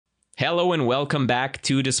Hello and welcome back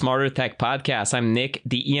to the Smarter Tech Podcast. I'm Nick,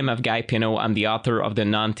 the EMF guy Pino. I'm the author of the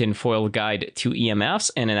Non-Tinfoil Guide to EMFs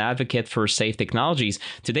and an advocate for safe technologies.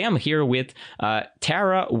 Today I'm here with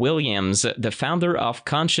Tara Williams, the founder of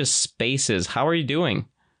Conscious Spaces. How are you doing?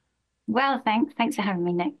 Well, thanks. Thanks for having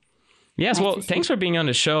me, Nick. Yes, Nice well, thanks for being on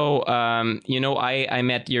the show. I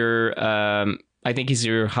met your, I think he's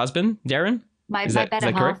your husband, Darren? My Is better that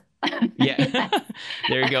half. correct? Yeah,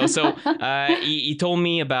 there you go. So he told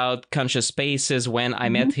me about Conscious Spaces when I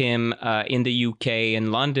met him in the UK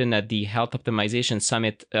in London at the Health Optimization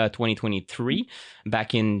Summit 2023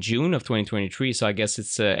 back in June of 2023. So I guess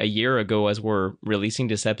it's a year ago as we're releasing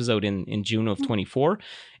this episode in June of 24.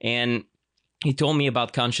 And he told me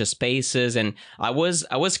about Conscious Spaces, and I was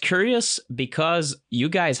curious because you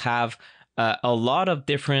guys have a lot of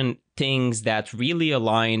different things that really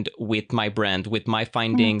aligned with my brand, with my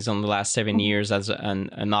findings on the last 7 years as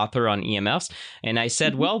an author on EMFs. And I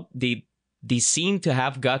said, well, they seem to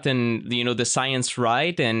have gotten, the science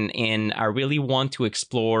right. And I really want to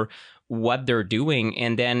explore what they're doing.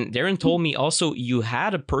 And then Darren told me also you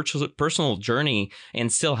had a personal journey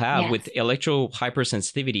and still have with electro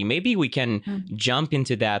hypersensitivity. Maybe we can jump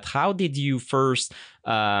into that. How did you first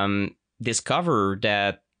discover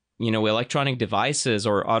that electronic devices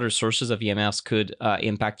or other sources of EMFs could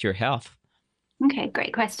impact your health? Okay,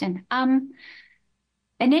 great question.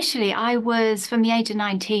 Initially, I was, from the age of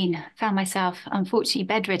 19, found myself, unfortunately,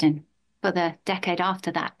 bedridden for the decade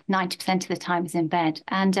after that. 90% of the time was in bed.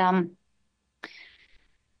 And on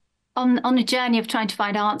a journey of trying to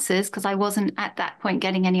find answers, because I wasn't at that point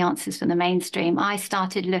getting any answers from the mainstream, I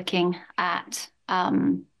started looking at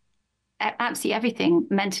absolutely everything,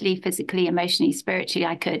 mentally, physically, emotionally, spiritually,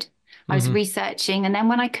 I could. I was researching. And then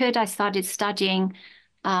when I could, I started studying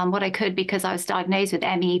what I could, because I was diagnosed with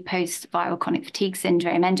ME, post-viral chronic fatigue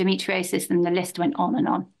syndrome, endometriosis, and the list went on and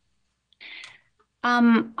on.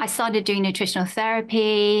 I started doing nutritional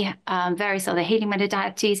therapy, various other healing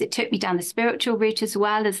modalities. It took me down the spiritual route as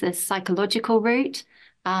well as the psychological route,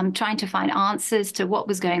 trying to find answers to what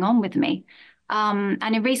was going on with me.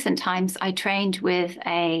 And in recent times, I trained with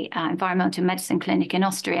a environmental medicine clinic in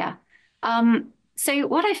Austria. So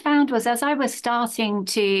what I found was, as I was starting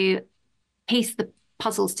to piece the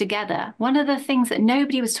puzzles together, one of the things that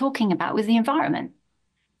nobody was talking about was the environment.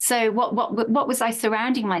 So what was I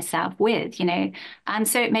surrounding myself with, And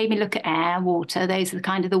so it made me look at air, water. Those are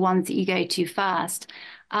the ones that you go to first.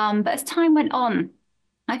 But as time went on,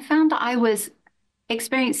 I found that I was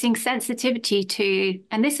experiencing sensitivity to,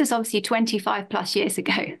 and this is obviously 25 plus years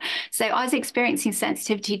ago. So I was experiencing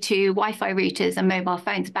sensitivity to Wi-Fi routers and mobile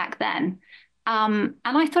phones back then. And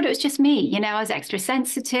I thought it was just me, I was extra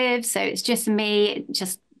sensitive. So it's just me,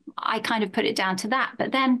 I kind of put it down to that.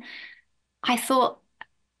 But then I thought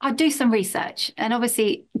I'd do some research, and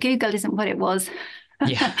obviously Google isn't what it was.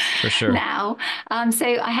 Yeah, for sure. Now, so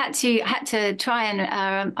I had to try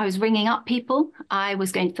and I was ringing up people. I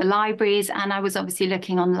was going to the libraries, and I was obviously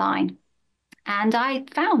looking online, and I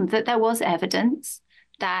found that there was evidence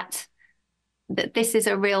that this is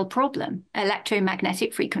a real problem.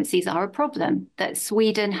 Electromagnetic frequencies are a problem. That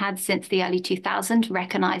Sweden had since the early 2000s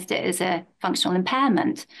recognized it as a functional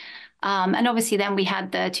impairment. And obviously then we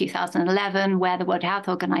had the 2011 where the World Health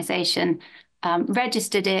Organization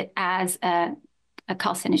registered it as a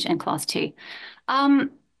carcinogen class 2.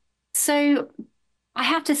 So I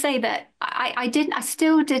have to say that I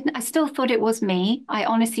still thought it was me. I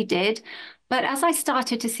honestly did. But as I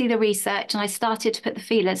started to see the research and I started to put the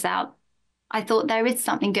feelers out, I thought there is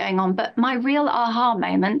something going on. But my real aha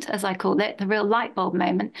moment, as I call it, the real light bulb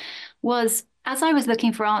moment, was as I was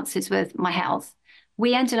looking for answers with my health.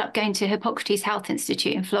 We ended up going to Hippocrates Health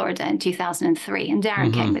Institute in Florida in 2003, and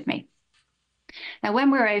Darren came with me. Now,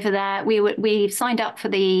 when we were over there, we signed up for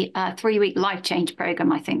the 3-week life change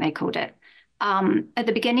program, I think they called it. At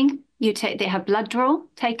the beginning, they have blood draw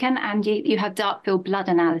taken, and you have dark field blood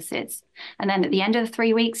analysis. And then at the end of the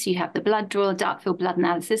 3 weeks, you have the blood draw, dark field blood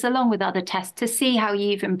analysis, along with other tests to see how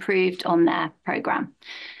you've improved on their program.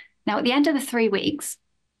 Now, at the end of the 3 weeks,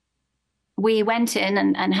 we went in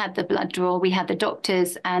and had the blood draw. We had the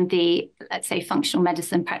doctors and the, let's say, functional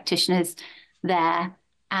medicine practitioners there.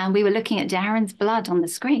 And we were looking at Darren's blood on the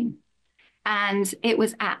screen. And it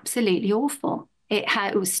was absolutely awful. It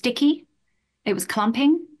was sticky, it was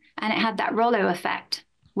clumping, and it had that Rollo effect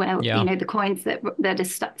where, the coins that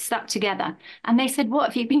are stuck together. And they said, "What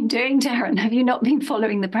have you been doing, Darren? Have you not been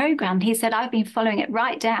following the program?" He said, "I've been following it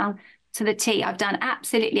right down to the T. I've done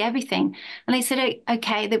absolutely everything." And they said,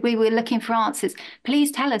 "Okay, that we were looking for answers.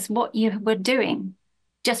 Please tell us what you were doing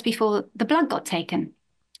just before the blood got taken."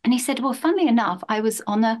 And he said, well, funnily enough, I was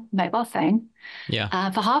on a mobile phone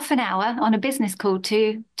Yeah. for half an hour on a business call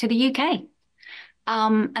to the UK.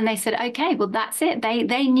 And they said, okay, well, that's it.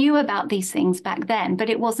 They knew about these things back then, but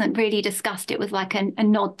it wasn't really discussed. It was like a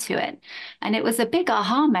nod to it. And it was a big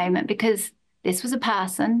aha moment because this was a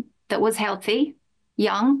person that was healthy,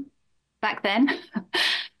 young back then,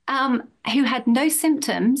 who had no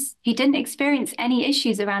symptoms. He didn't experience any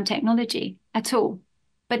issues around technology at all.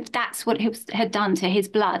 But that's what it had done to his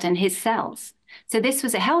blood and his cells. So this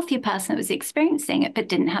was a healthier person that was experiencing it, but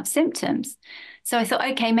didn't have symptoms. So I thought,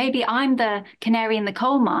 okay, maybe I'm the canary in the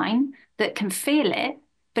coal mine that can feel it,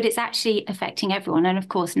 but it's actually affecting everyone. And of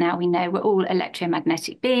course, now we know we're all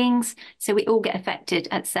electromagnetic beings. So we all get affected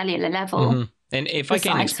at cellular level. Mm-hmm. And if I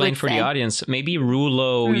can explain for the audience, maybe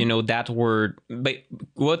rouleau, that word, but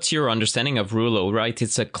what's your understanding of rouleau, right?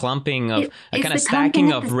 It's a clumping of, a kind of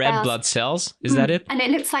stacking of red blood cells. Is that it? And it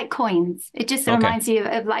looks like coins. It just reminds you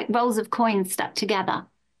of like rolls of coins stuck together.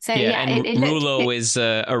 So and rouleau is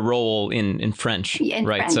a roll in French, right?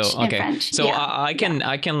 French, so okay, French, so I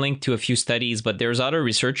can link to a few studies, but there's other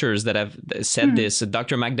researchers that have said this.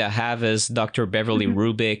 Dr. Magda Havas, Dr. Beverly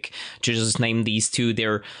Rubik, to just name these two.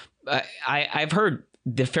 I've heard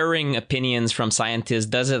differing opinions from scientists.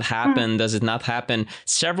 Does it happen? Does it not happen?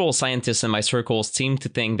 Several scientists in my circles seem to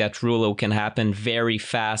think that rouleau can happen very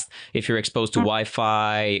fast if you're exposed to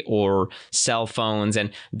Wi-Fi or cell phones.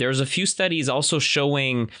 And there's a few studies also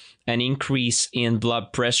showing an increase in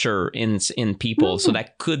blood pressure in people. So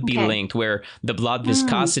that could be linked, where the blood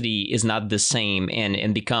viscosity is not the same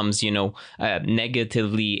and becomes,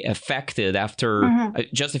 negatively affected after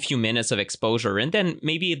just a few minutes of exposure. And then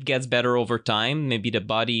maybe it gets better over time. Maybe the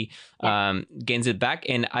body gains it back.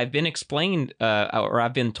 And I've been explained or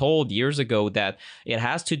I've been told years ago that it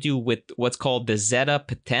has to do with what's called the zeta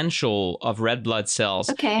potential of red blood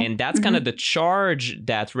cells. Okay. And that's kind of the charge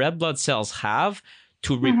that red blood cells have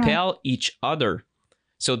to repel each other.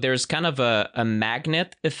 So there's kind of a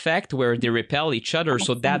magnet effect where they repel each other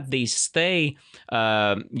so that they stay,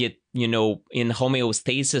 in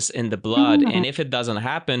homeostasis in the blood. And if it doesn't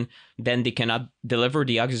happen, then they cannot deliver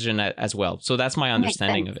the oxygen as well. So that's my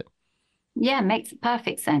understanding of it. Yeah, makes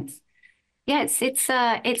perfect sense. Yeah,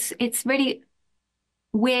 it's really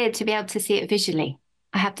weird to be able to see it visually.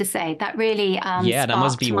 I have to say that really that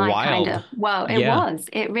must be wild.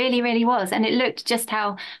 It really, really was. And it looked just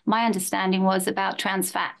how my understanding was about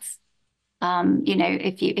trans fats.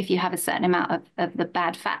 If you have a certain amount of the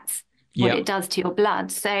bad fats, what it does to your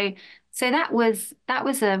blood. So that was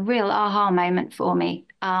a real aha moment for me.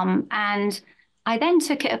 And I then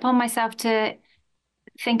took it upon myself to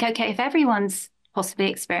think, okay, if everyone's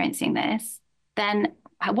possibly experiencing this, then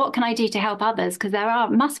what can I do to help others? Because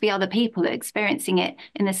must be other people that are experiencing it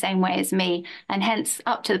in the same way as me. And hence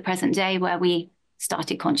up to the present day where we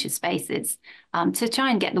started Conscious Spaces to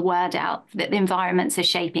try and get the word out that the environments are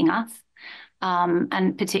shaping us.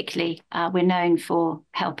 And particularly we're known for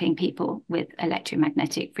helping people with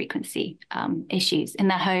electromagnetic frequency issues in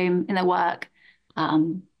their home, in their work,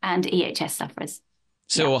 and EHS sufferers.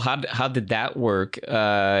 So how did that work?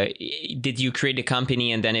 Did you create a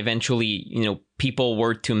company and then eventually, people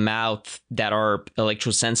word to mouth that are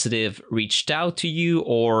electrosensitive reached out to you,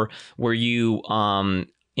 or were you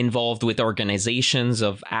involved with organizations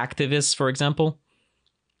of activists, for example?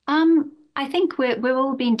 I think we've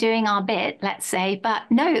all been doing our bit, let's say, but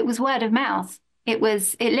no, it was word of mouth. It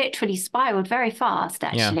literally spiraled very fast,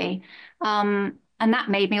 actually. And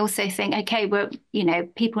that made me also think, okay,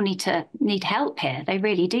 people need help here. They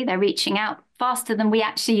really do. They're reaching out faster than we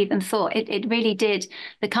actually even thought. It really did.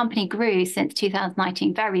 The company grew since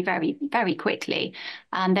 2019 very, very, very quickly.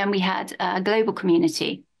 And then we had a global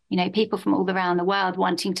community, people from all around the world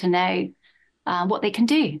wanting to know what they can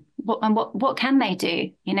do. What can they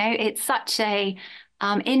do? It's such a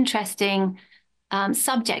interesting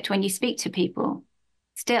subject when you speak to people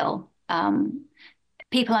still.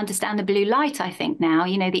 People understand the blue light, I think, now,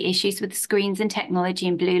 the issues with screens and technology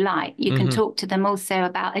and blue light. You can talk to them also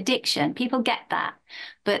about addiction. People get that.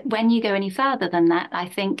 But when you go any further than that, I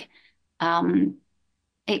think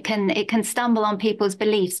it can stumble on people's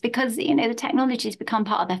beliefs because, the technology has become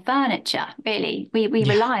part of their furniture, really. We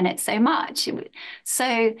rely on it so much.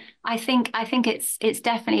 So I think it's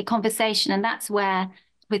definitely a conversation. And that's where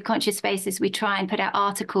with Conscious Spaces, we try and put out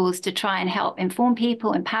articles to try and help inform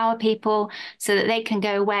people, empower people so that they can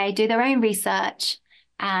go away, do their own research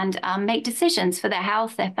and make decisions for their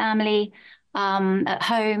health, their family, at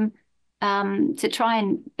home, to try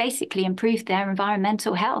and basically improve their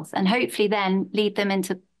environmental health and hopefully then lead them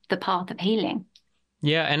into the path of healing.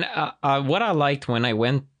 Yeah. And what I liked when I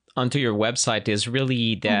went onto your website is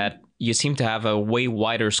really that you seem to have a way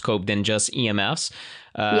wider scope than just EMFs.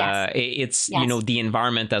 Yes. It's, Yes. the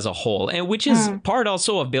environment as a whole, and which is part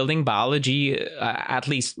also of building biology. At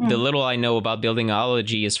least the little I know about building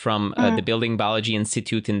biology is from the Building Biology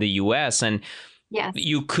Institute in the US. And Yes.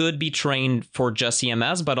 you could be trained for just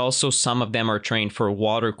EMS, but also some of them are trained for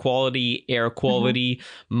water quality, air quality,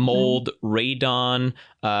 mold, radon,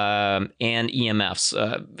 and EMFs.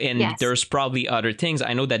 And Yes. there's probably other things.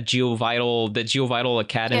 I know that the GeoVital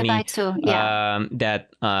Academy, Vital. Yeah. that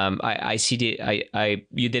I see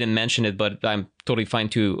you didn't mention it, but I'm totally fine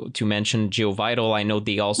to mention GeoVital. I know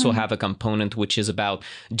they also have a component which is about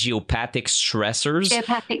geopathic stressors.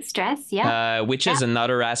 Geopathic stress, yeah. Which is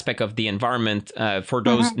another aspect of the environment. For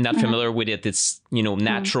those not familiar with it, it's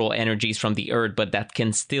natural energies from the earth, but that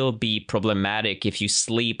can still be problematic if you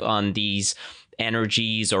sleep on these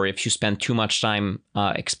energies or if you spend too much time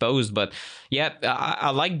exposed. But yeah, I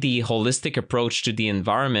like the holistic approach to the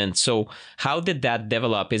environment. So how did that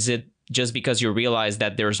develop? Is it just because you realize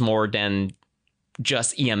that there's more than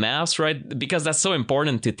just EMFs, right? Because that's so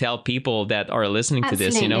important to tell people that are listening to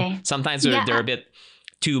this. Sometimes they're a bit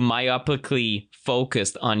too myopically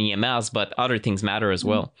focused on EMFs, but other things matter as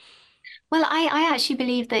well. Well, I actually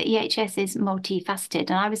believe that EHS is multifaceted,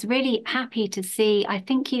 and I was really happy to see, I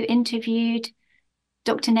think you interviewed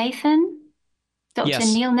Dr. Nathan, Dr.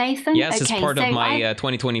 Neil Nathan. Yes, it's part of my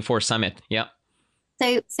 2024 summit. Yeah.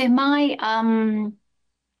 So my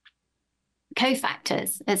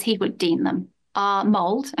cofactors, as he would deem them, are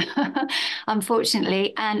mold,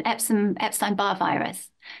 unfortunately, and Epstein-Barr virus.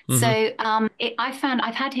 So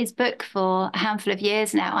I've had his book for a handful of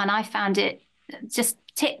years now, and I found it just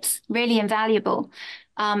tips really invaluable,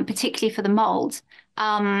 particularly for the mold,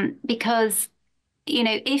 because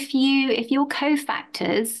if your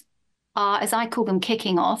cofactors are, as I call them,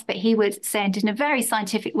 kicking off, but he would say it in a very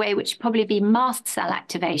scientific way, which would probably be mast cell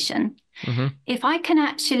activation. If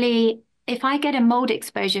I get a mold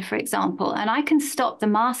exposure, for example, and I can stop the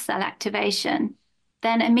mast cell activation,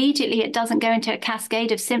 then immediately it doesn't go into a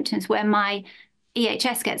cascade of symptoms where my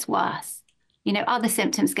EHS gets worse. Other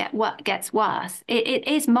symptoms gets worse. It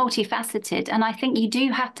is multifaceted. And I think you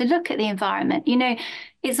do have to look at the environment.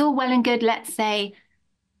 It's all well and good, let's say,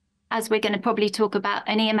 as we're going to probably talk about,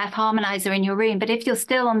 an EMF harmonizer in your room. But if you're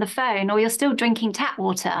still on the phone or you're still drinking tap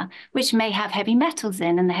water, which may have heavy metals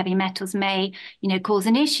in, and the heavy metals may, cause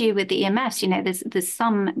an issue with the EMFs, there's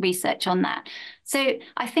some research on that. So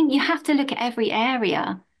I think you have to look at every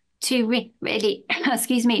area to really,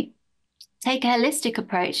 excuse me, take a holistic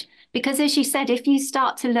approach. Because as you said, if you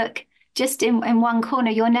start to look just in one corner,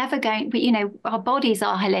 you're never going, our bodies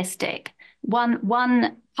are holistic.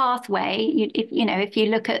 One pathway, if you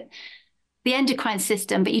look at the endocrine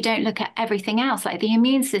system, but you don't look at everything else, like the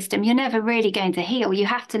immune system, you're never really going to heal. You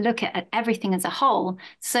have to look at everything as a whole.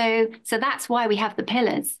 So that's why we have the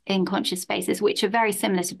pillars in conscious spaces, which are very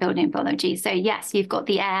similar to building biology. So yes, you've got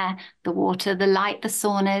the air, the water, the light, the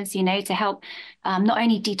saunas, to help not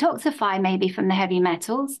only detoxify maybe from the heavy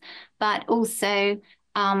metals, but also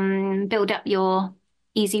build up your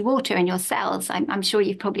easy water in your cells. I'm sure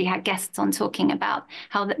you've probably had guests on talking about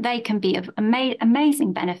how that they can be of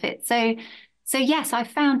amazing benefit. So yes, I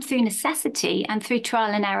found through necessity and through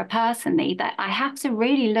trial and error personally that I have to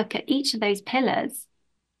really look at each of those pillars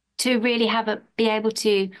to really be able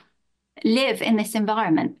to live in this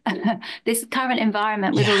environment, this current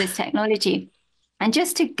environment with all this technology. And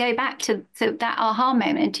just to go back to that aha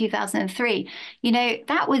moment in 2003,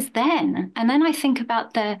 that was then. And then I think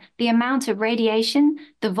about the amount of radiation,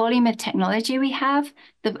 the volume of technology we have,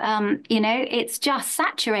 it's just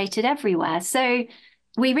saturated everywhere. So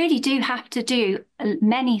we really do have to do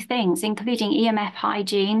many things, including EMF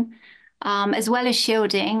hygiene, as well as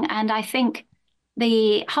shielding. And I think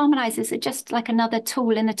the harmonizers are just like another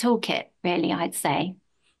tool in the toolkit, really, I'd say.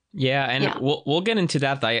 Yeah, and we'll get into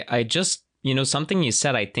that. I just... something you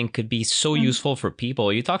said I think could be so useful for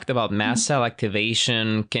people. You talked about mast cell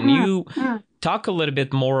activation. Can you talk a little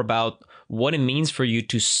bit more about what it means for you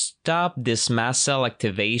to stop this mast cell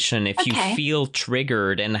activation if you feel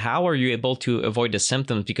triggered, and how are you able to avoid the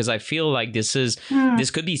symptoms? Because I feel like this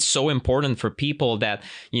could be so important for people that,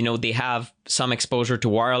 they have some exposure to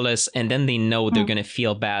wireless and then they know they're going to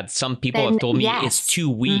feel bad. Some people have told me it's 2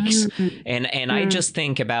 weeks. And I just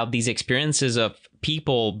think about these experiences of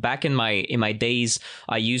people back in my days.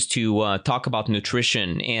 I used to talk about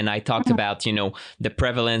nutrition, and I talked about, the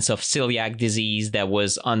prevalence of celiac disease that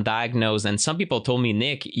was undiagnosed. And some people told me,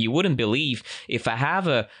 Nick, you wouldn't believe, if I have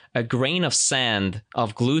a grain of sand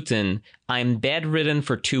of gluten, I'm bedridden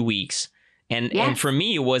for 2 weeks. And for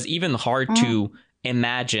me, it was even hard to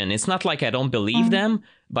imagine. It's not like I don't believe them,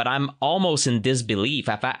 but I'm almost in disbelief.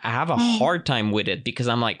 I have a hard time with it because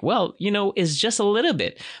I'm like, well, it's just a little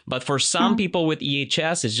bit. But for some people with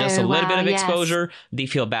EHS, it's just a Oh, little bit wow, of yes. exposure. They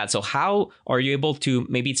feel bad. So how are you able to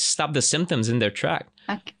maybe stop the symptoms in their track?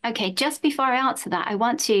 Okay, just before I answer that, I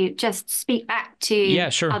want to just speak back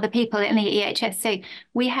to Sure. other people in the EHS. So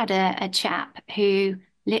we had a chap who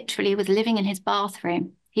literally was living in his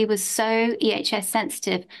bathroom. He was so EHS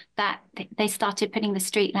sensitive that they started putting the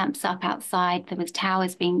street lamps up outside. There was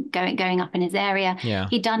towers going up in his area. Yeah.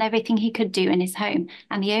 He'd done everything he could do in his home,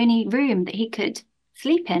 and the only room that he could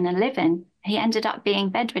sleep in and live in, he ended up being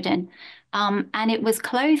bedridden. And it was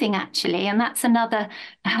clothing, actually. And that's another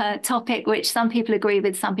topic which some people agree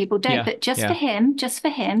with, some people don't. But just for him,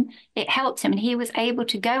 it helped him. And he was able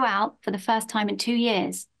to go out for the first time in 2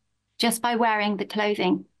 years just by wearing the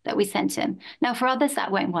clothing that we sent him. Now, for others,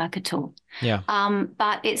 that won't work at all. Yeah.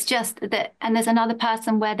 But it's just that, and there's another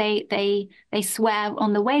person where they swear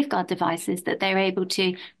on the waveguard devices that they're able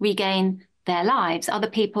to regain their lives. Other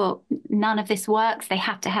people, none of this works. They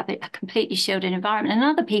have to have a completely shielded environment. And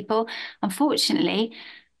other people, unfortunately,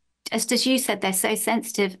 just as you said, they're so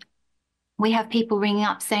sensitive. We have people ringing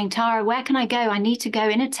up saying, Tara, where can I go? I need to go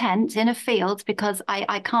in a tent, in a field, because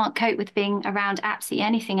I can't cope with being around absolutely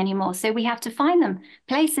anything anymore. So we have to find them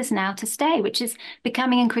places now to stay, which is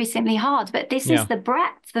becoming increasingly hard. But this is the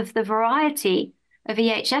breadth of the variety of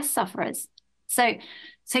EHS sufferers.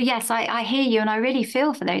 So yes, I hear you, and I really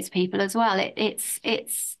feel for those people as well.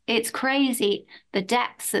 It's crazy the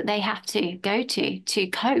depths that they have to go to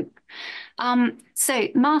cope. So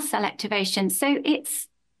mast cell activation. So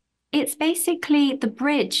it's basically the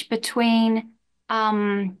bridge between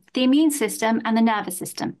the immune system and the nervous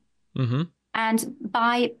system. Mm-hmm. And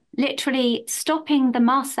by literally stopping the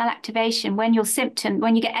mast cell activation when you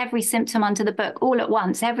get every symptom under the book all at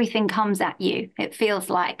once, everything comes at you, it feels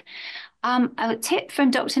like. A tip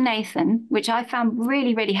from Dr. Nathan, which I found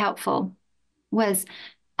really, really helpful, was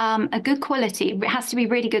a good quality. It has to be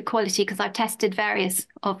really good quality because I've tested various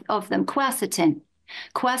of them. Quercetin.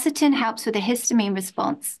 Quercetin helps with the histamine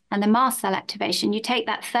response and the mast cell activation. You take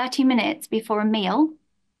that 30 minutes before a meal,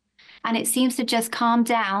 and it seems to just calm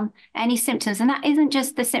down any symptoms. And that isn't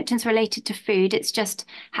just the symptoms related to food. It's just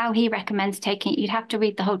how he recommends taking it. You'd have to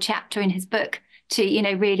read the whole chapter in his book to,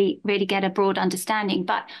 really, really get a broad understanding.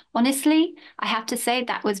 But honestly, I have to say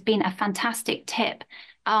that was been a fantastic tip.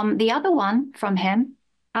 The other one from him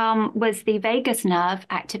was the vagus nerve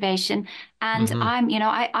activation. And I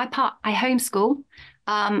homeschool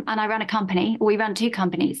and I run a company. We run 2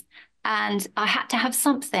 companies. And I had to have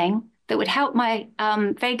something that would help my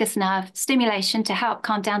vagus nerve stimulation to help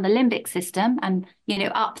calm down the limbic system and,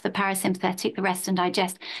 up the parasympathetic, the rest and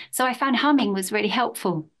digest. So I found humming was really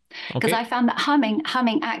helpful because I found that humming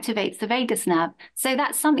activates the vagus nerve. So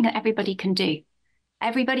that's something that everybody can do.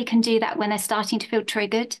 Everybody can do that when they're starting to feel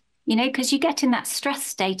triggered, because you get in that stress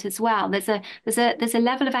state as well. There's a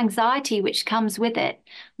level of anxiety which comes with it,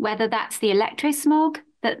 whether that's the electrosmog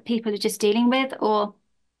that people are just dealing with or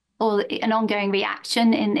an ongoing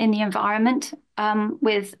reaction in the environment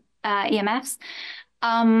with EMFs.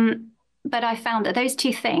 But I found that those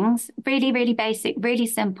 2 things, really, really basic, really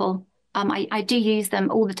simple, I do use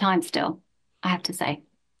them all the time still, I have to say.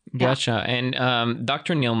 Gotcha. Yeah. And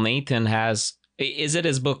Dr. Neil Nathan is it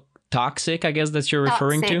his book Toxic, I guess that you're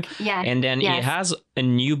referring to? Yeah. And then he has a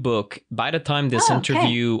new book. By the time this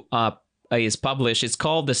interview is published, it's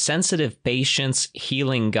called The Sensitive Patient's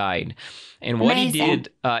Healing Guide. And what he did,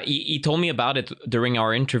 he told me about it during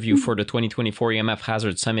our interview for the 2024 EMF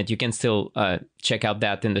Hazard Summit. You can still check out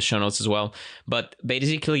that in the show notes as well. But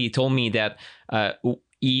basically, he told me that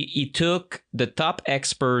he took the top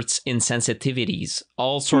experts in sensitivities,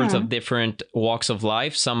 all sorts of different walks of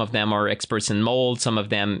life. Some of them are experts in mold, some of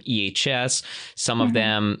them EHS, some of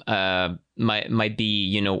them might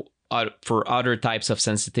be, for other types of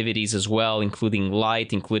sensitivities as well, including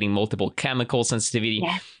light, including multiple chemical sensitivity.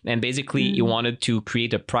 Yeah. And basically, you wanted to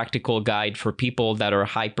create a practical guide for people that are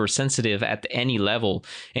hypersensitive at any level.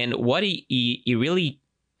 And what he really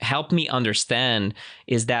helped me understand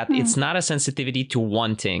is that it's not a sensitivity to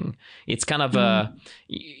one thing. It's kind of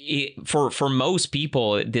for most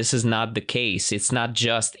people, this is not the case. It's not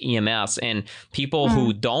just EMS. And people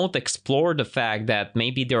who don't explore the fact that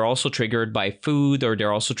maybe they're also triggered by food, or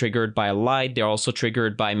they're also triggered by light, they're also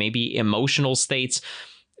triggered by maybe emotional states,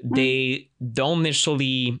 they don't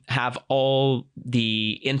necessarily have all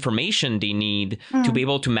the information they need to be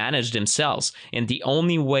able to manage themselves. And the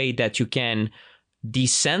only way that you can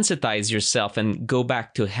desensitize yourself and go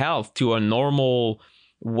back to health, to a normal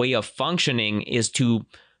way of functioning, is to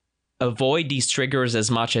avoid these triggers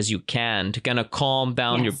as much as you can to kind of calm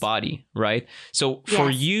down your Yes. body, right? So for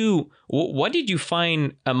Yes. you, what did you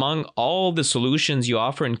find among all the solutions you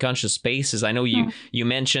offer in conscious spaces? I know you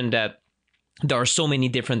mentioned that there are so many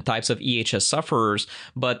different types of EHS sufferers,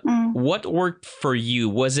 but what worked for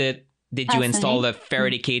you? Did you install Personally. a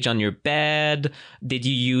Faraday cage on your bed? Did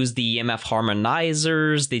you use the EMF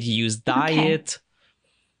harmonizers? Did you use Okay. diet?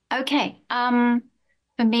 Okay.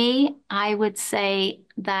 For me, I would say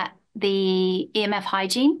that the EMF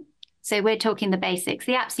hygiene. So we're talking the basics,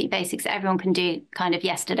 the absolute basics that everyone can do kind of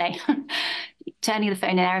yesterday. Turning the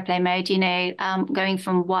phone in airplane mode, going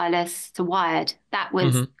from wireless to wired. That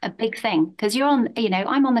was Mm-hmm. a big thing because you're on,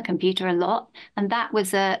 I'm on the computer a lot, and that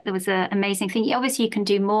was a amazing thing. Obviously, you can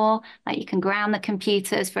do more, like you can ground the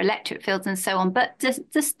computers for electric fields and so on, but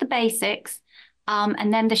just the basics.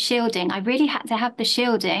 And then the shielding. I really had to have the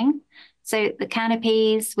shielding. So the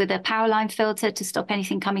canopies with a power line filter to stop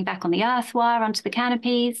anything coming back on the earth wire onto the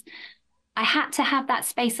canopies. I had to have that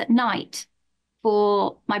space at night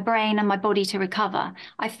for my brain and my body to recover.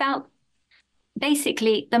 I felt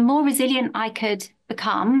basically the more resilient I could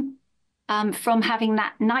become from having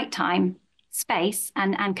that nighttime space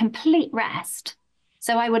and complete rest.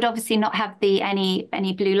 So I would obviously not have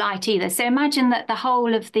any blue light either. So imagine that the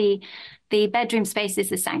whole of the bedroom space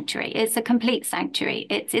is a sanctuary. It's a complete sanctuary.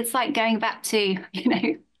 It's like going back to,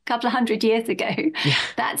 a couple of 100 years ago. Yeah.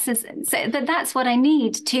 That's what I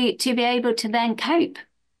need to be able to then cope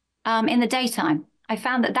in the daytime. I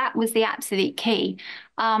found that was the absolute key.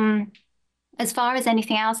 As far as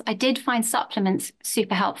anything else, I did find supplements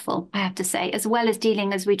super helpful, I have to say, as well as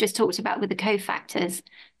dealing, as we just talked about, with the cofactors.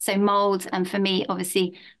 So mold, and for me,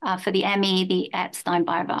 obviously, for the ME, the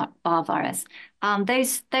Epstein-Barr virus.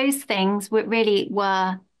 Those things really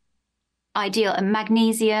were ideal. And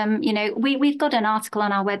magnesium, we've got an article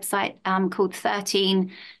on our website called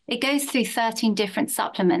 13. It goes through 13 different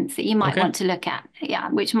supplements that you might want to look at,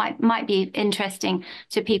 which might be interesting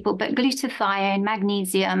to people. But glutathione,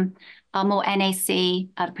 magnesium, more NAC,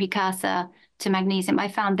 a precursor to magnesium. I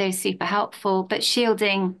found those super helpful. But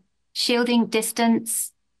shielding,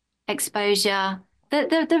 distance, exposure,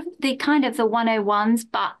 the kind of the 101s,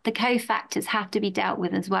 but the cofactors have to be dealt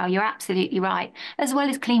with as well. You're absolutely right. As well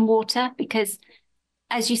as clean water, because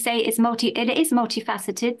as you say, it is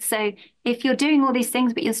multifaceted. So if you're doing all these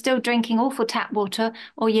things, but you're still drinking awful tap water,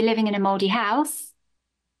 or you're living in a moldy house,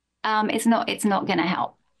 it's not going to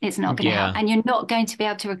help. It's not going to help. And you're not going to be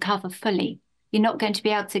able to recover fully. You're not going to be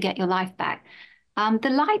able to get your life back. The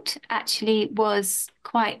light actually was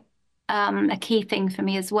quite a key thing for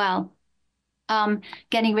me as well.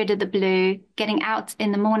 Getting rid of the blue, getting out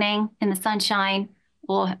in the morning in the sunshine,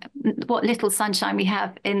 or what little sunshine we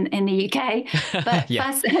have in the UK. But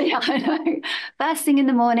I know. First thing in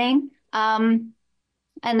the morning,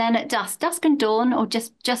 and then at dusk and dawn, or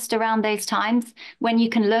just around those times when you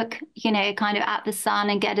can look, kind of at the sun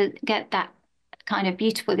and get that kind of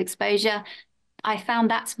beautiful exposure. I found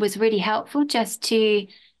that was really helpful just to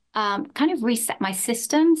kind of reset my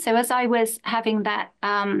system. So as I was having that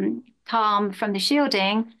calm from the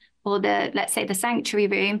shielding, or let's say the sanctuary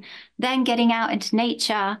room, then getting out into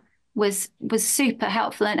nature was super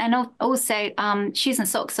helpful. And also shoes and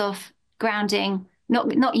socks off, grounding,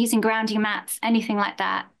 not using grounding mats, anything like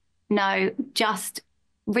that. No, just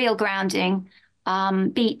real grounding,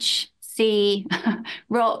 beach, sea,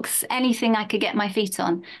 rocks, anything I could get my feet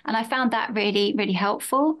on. And I found that really, really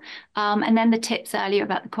helpful. And then the tips earlier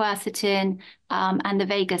about the quercetin and the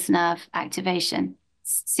vagus nerve activation.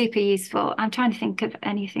 Super useful. I'm trying to think of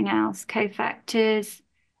anything else. Cofactors.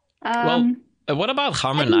 Well, what about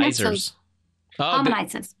harmonizers?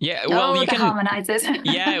 Harmonizers. You can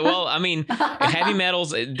harmonizers. Well, I mean, heavy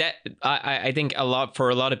metals. That I think a lot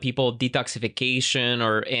of people,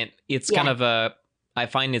 detoxification, and it's kind of I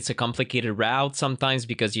find it's a complicated route sometimes,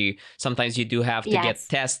 because you do have to get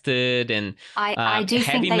tested, and I do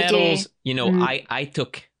heavy think metals. They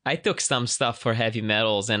do. I took some stuff for heavy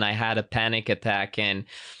metals, and I had a panic attack, and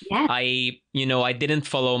I didn't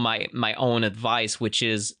follow my own advice, which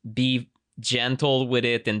is be gentle with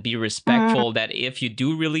it and be respectful that if you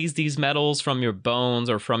do release these metals from your bones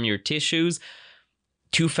or from your tissues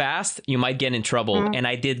too fast, you might get in trouble. And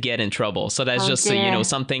I did get in trouble. So that's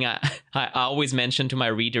something I always mention to my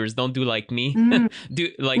readers. Don't do like me.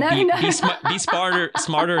 Be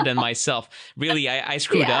smarter than myself. Really, I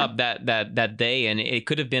screwed up that day, and it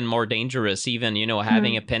could have been more dangerous, even,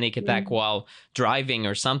 having a panic attack while driving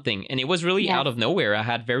or something. And it was really out of nowhere. I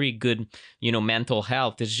had very good, mental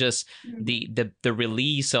health. It's just the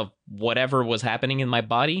release of whatever was happening in my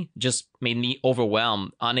body just made me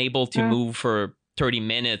overwhelmed, unable to move for 30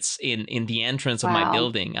 minutes in the entrance of my Wow.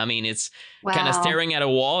 building. I mean, it's kind of Wow. staring at a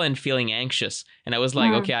wall and feeling anxious. And I was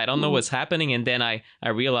like, okay, I don't know what's happening. And then I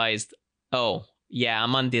realized, oh, yeah,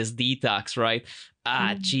 I'm on this detox, right?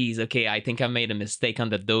 Geez, okay, I think I made a mistake on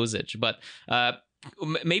the dosage. But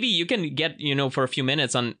maybe you can get, for a few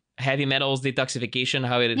minutes on heavy metals detoxification,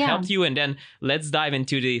 how it helped you, and then let's dive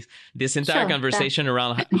into this entire conversation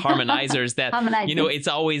around harmonizers that it's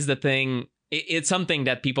always the thing. It's something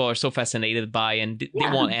that people are so fascinated by, and they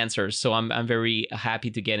want answers. So I'm very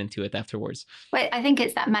happy to get into it afterwards. Well, I think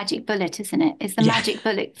it's that magic bullet, isn't it? It's the magic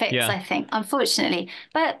bullet fix, I think, unfortunately.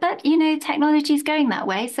 But technology is going that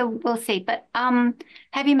way, so we'll see. But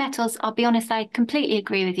heavy metals, I'll be honest, I completely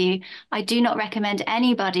agree with you. I do not recommend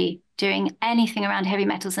anybody doing anything around heavy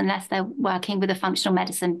metals unless they're working with a functional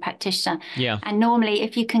medicine practitioner. Yeah. And normally,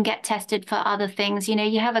 if you can get tested for other things,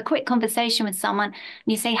 you have a quick conversation with someone and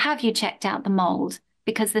you say, have you checked out the mold?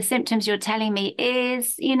 Because the symptoms you're telling me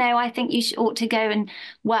is, I think you ought to go and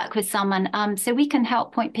work with someone. So we can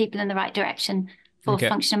help point people in the right direction for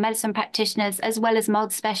functional medicine practitioners, as well as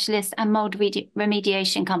mold specialists and mold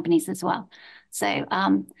remediation companies as well. So,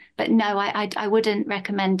 but no, I wouldn't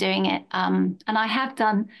recommend doing it. And I have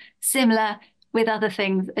done similar with other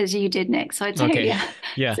things as you did, Nick. So I tell you,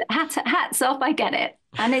 so hats off, I get it.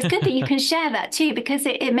 And it's good that you can share that too, because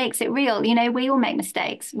it makes it real. We all make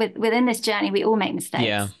mistakes within this journey. We all make mistakes.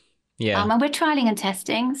 Yeah. Yeah. And we're trialing and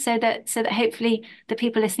testing so that hopefully the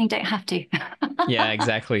people listening don't have to. Yeah,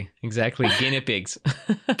 exactly. Guinea pigs.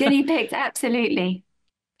 Guinea pigs, absolutely.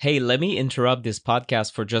 Hey, let me interrupt this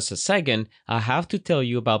podcast for just a second. I have to tell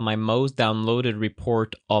you about my most downloaded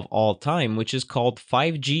report of all time, which is called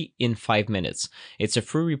 5G in 5 minutes. It's a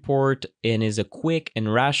free report and is a quick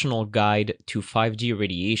and rational guide to 5G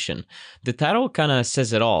radiation. The title kind of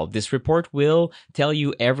says it all. This report will tell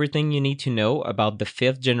you everything you need to know about the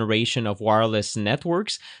 5th generation of wireless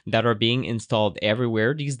networks that are being installed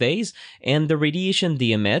everywhere these days, and the radiation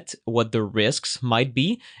they emit, what the risks might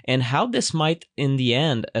be, and how this might, in the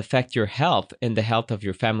end, affect your health and the health of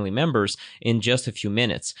your family members in just a few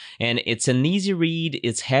minutes. And it's an easy read,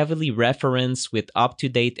 it's heavily referenced with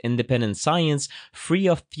up-to-date independent science, free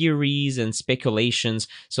of theories and speculations.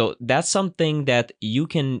 So that's something that you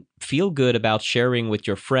can feel good about sharing with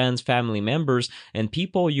your friends, family members, and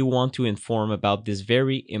people you want to inform about this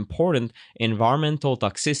very important environmental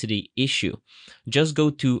toxicity issue. Just go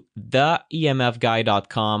to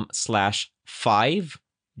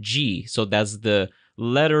theemfguy.com/5G. So that's the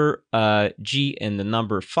letter G and the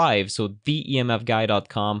number 5. So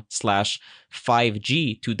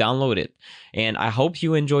theemfguy.com/5G to download it. And I hope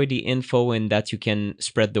you enjoy the info and that you can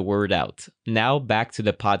spread the word out. Now back to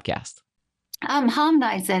the podcast.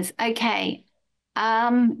 Harmonizers. Okay.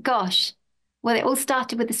 Gosh. Well, it all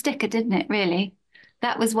started with the sticker, didn't it, really?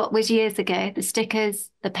 That was what was years ago. The stickers,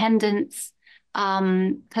 the pendants,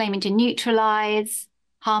 claiming to neutralize,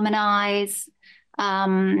 harmonize.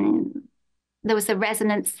 There was the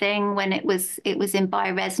resonance thing when it was in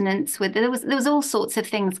bioresonance. There was all sorts of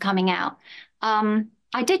things coming out.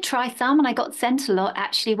 I did try some, and I got sent a lot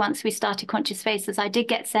actually. Once we started Conscious Faces, I did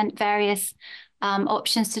get sent various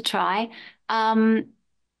options to try, and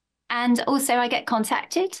also I get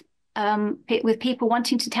contacted with people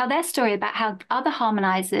wanting to tell their story about how other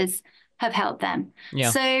harmonizers have helped them.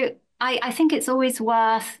 Yeah. So I think it's always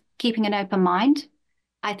worth keeping an open mind.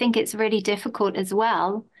 I think it's really difficult as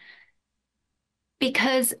well,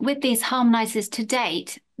 because with these harmonizers to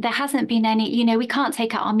date, there hasn't been any, we can't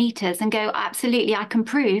take out our meters and go, absolutely, I can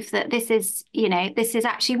prove that this is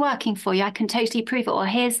actually working for you. I can totally prove it. Or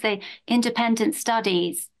here's the independent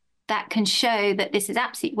studies that can show that this is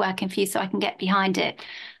absolutely working for you, so I can get behind it.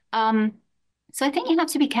 So I think you have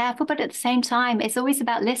to be careful, but at the same time, it's always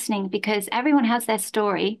about listening, because everyone has their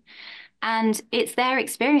story. And it's their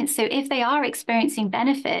experience. So if they are experiencing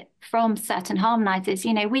benefit from certain harmonizers,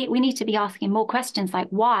 we need to be asking more questions like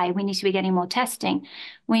why. We need to be getting more testing.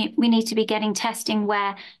 We need to be getting testing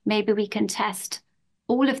where maybe we can test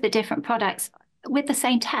all of the different products with the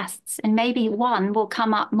same tests. And maybe one will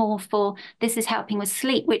come up more for this is helping with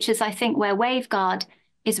sleep, which is, I think, where WaveGuard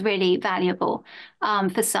is really valuable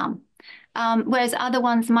for some. Whereas other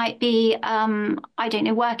ones might be, I don't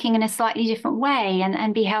know, working in a slightly different way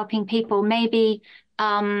and be helping people maybe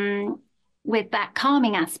with that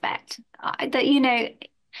calming aspect. I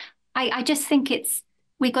just think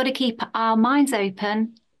we've got to keep our minds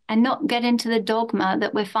open and not get into the dogma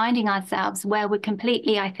that we're finding ourselves, where we're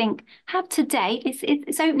completely, I think, have to date.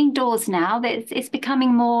 It's opening doors now. That it's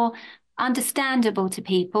becoming more understandable to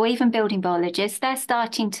people, even building biologists. They're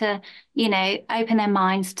starting to, open their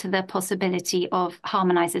minds to the possibility of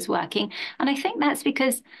harmonizers working. And I think that's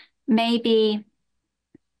because maybe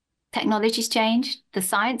technology's changed, the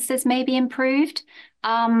science has maybe improved.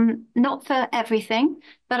 Not for everything,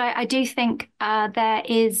 but I do think there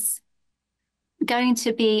is going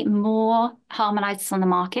to be more harmonizers on the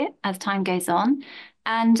market as time goes on.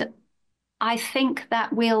 And I think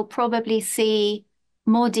that we'll probably see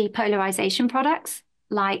more depolarization products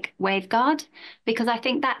like WaveGuard, because I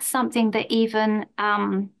think that's something that even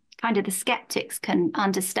kind of the skeptics can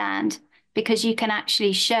understand, because you can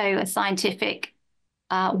actually show a scientific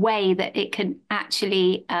way that it can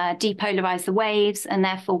actually depolarize the waves, and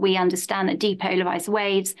therefore we understand that depolarized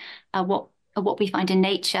waves are what we find in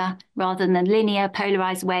nature rather than the linear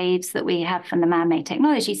polarized waves that we have from the man-made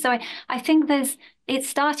technology. So I think it's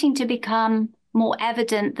starting to become more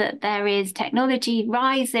evident that there is technology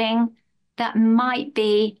rising that might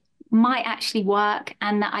actually work,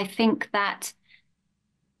 and that I think that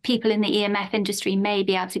people in the EMF industry may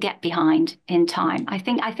be able to get behind in time. I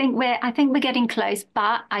think we're getting close,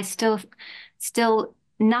 but I still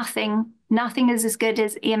nothing is as good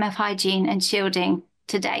as EMF hygiene and shielding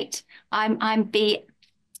to date. I'm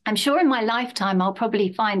sure in my lifetime I'll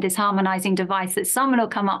probably find this harmonizing device that someone will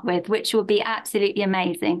come up with, which will be absolutely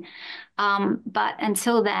amazing. But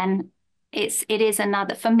until then, it is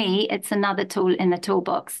another, for me, it's another tool in the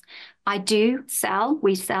toolbox.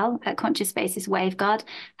 We sell at Conscious Spaces WaveGuard.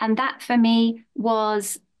 And that for me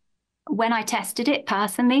was, when I tested it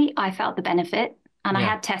personally, I felt the benefit. And I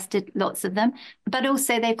had tested lots of them, but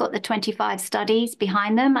also they've got the 25 studies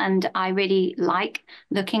behind them. And I really like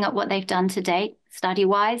looking at what they've done to date,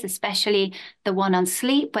 study-wise, especially the one on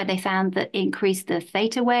sleep, where they found that increased the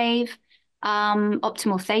theta wave,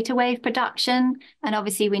 optimal theta wave production. And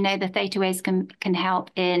obviously we know the theta waves can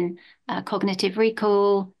help in cognitive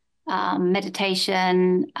recall,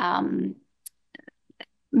 meditation,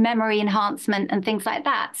 memory enhancement, and things like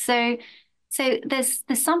that. So there's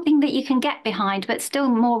something that you can get behind, but still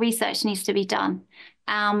more research needs to be done.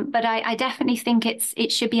 But I definitely think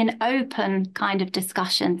it should be an open kind of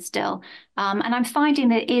discussion still. And I'm finding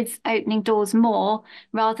that it is opening doors more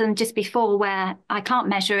rather than just before, where I can't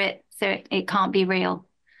measure it, so it can't be real.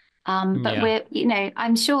 But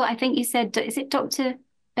I'm sure, I think you said, is it Dr.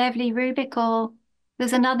 Beverly Rubik, or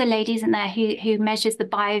there's another lady, isn't there, who measures the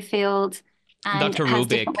biofield and Dr. has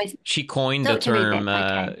different Rubik, ways. she coined the Dr. term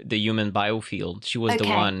Rubik, okay. the human biofield. She was the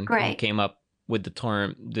Okay, one who great. came up with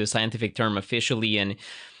the scientific term officially. And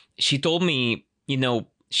she told me,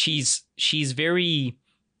 she's very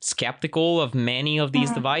skeptical of many of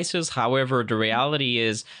these devices. However, the reality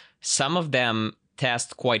is some of them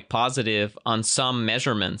test quite positive on some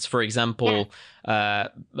measurements. For example,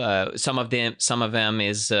 some of them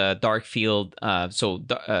is dark field,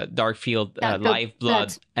 dark field live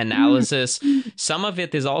blood analysis. Some of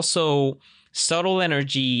it is also subtle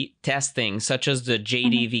energy testing, such as the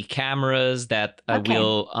JDV cameras that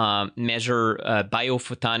will measure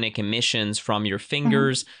biophotonic emissions from your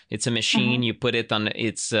fingers. It's a machine. You put it on.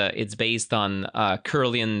 It's based on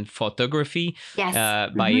Kirlian photography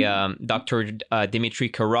by Dr. Dmitry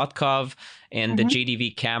Korotkov, and the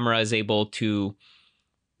JDV camera is able to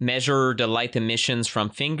measure the light emissions from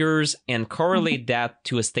fingers and correlate that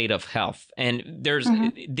to a state of health. And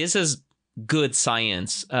this is good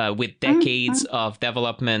science with decades of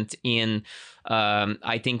development in,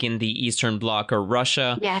 I think, in the Eastern Bloc or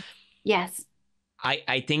Russia. Yes.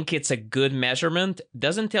 I think it's a good measurement.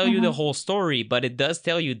 Doesn't tell you the whole story, but it does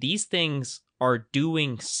tell you these things are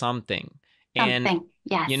doing something. And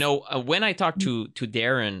when I talked to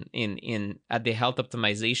Darren in at the Health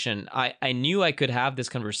Optimization, I knew I could have this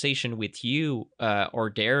conversation with you or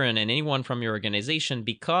Darren and anyone from your organization,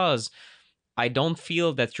 because I don't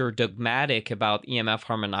feel that you're dogmatic about EMF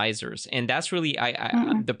harmonizers. And that's really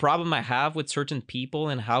the problem I have with certain people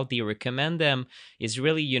and how they recommend them is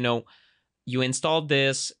really, you installed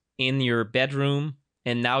this in your bedroom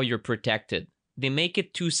and now you're protected. They make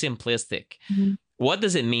it too simplistic. What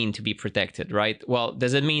does it mean to be protected, right? Well,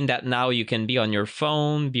 does it mean that now you can be on your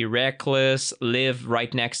phone, be reckless, live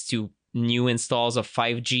right next to new installs of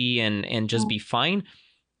 5G and just be fine?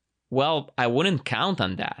 Well, I wouldn't count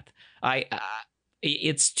on that.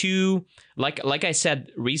 It's too, like I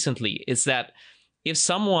said recently, it's that if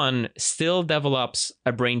someone still develops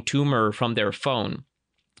a brain tumor from their phone,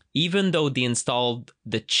 even though they installed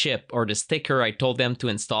the chip or the sticker I told them to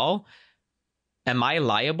install, am I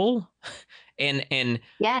liable? And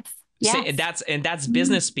yes. That's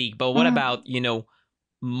business speak. But what about,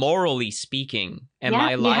 morally speaking, am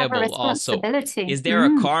I liable also? Is there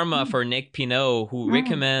a karma for Nick Pinot who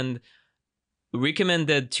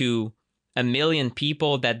recommended to 1 million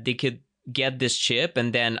people that they could get this chip.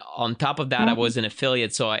 And then on top of that, I was an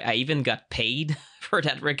affiliate. So I even got paid for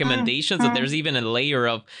that recommendation. So there's even a layer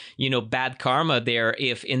of, bad karma there.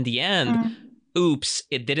 If in the end, oops,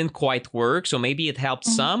 it didn't quite work. So maybe it helped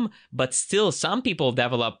some, but still some people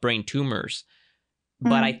develop brain tumors.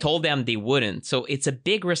 But I told them they wouldn't. So it's a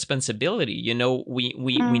big responsibility.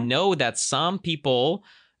 We know that some people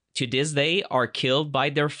to this day are killed by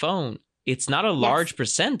their phone. It's not a large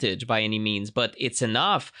percentage by any means, but it's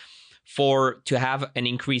enough to have an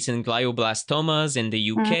increase in glioblastomas in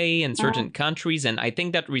the UK and certain countries. And I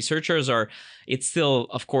think that researchers it's still,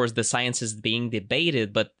 of course, the science is being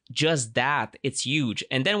debated, but just that, it's huge.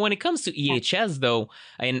 And then when it comes to EHS, though,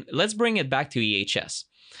 and let's bring it back to EHS.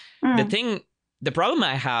 The problem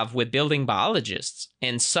I have with building biologists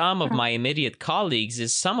and some of my immediate colleagues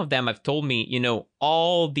is some of them have told me,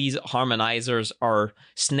 all these harmonizers are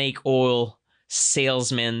snake oil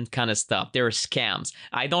salesman kind of stuff. They're scams.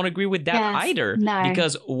 I don't agree with that either.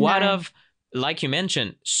 Because like you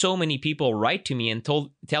mentioned, so many people write to me and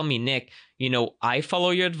tell me, Nick, I follow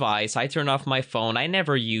your advice. I turn off my phone. I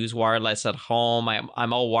never use wireless at home.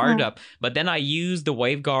 I'm all wired up. But then I use the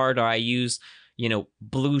WaveGuard, or I use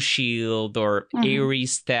Blue Shield or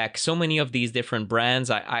Aries Tech, so many of these different brands.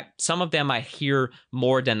 Some of them I hear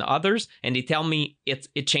more than others, and they tell me it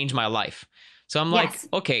changed my life. So I'm like,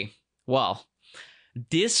 okay, well,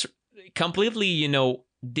 this completely,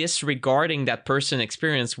 disregarding that person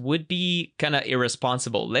experience would be kind of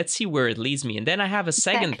irresponsible. Let's see where it leads me. And then I have a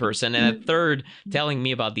second person and a third telling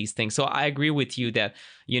me about these things. So I agree with you that,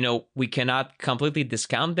 we cannot completely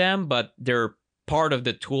discount them, but they're part of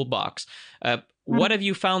the toolbox. What have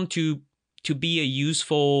you found to be a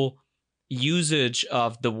useful usage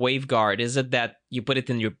of the WaveGuard? Is it that you put it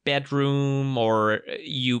in your bedroom, or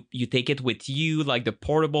you take it with you, like the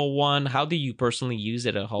portable one? How do you personally use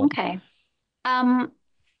it at home? Okay.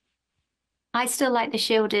 I still like the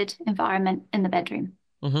shielded environment in the bedroom.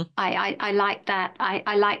 I like that.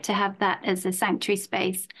 I like to have that as a sanctuary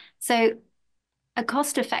space. So a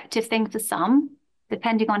cost-effective thing for some,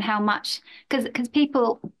 depending on how much, because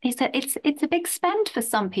people, it's a big spend for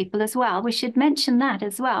some people as well. We should mention that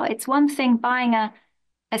as well. It's one thing buying a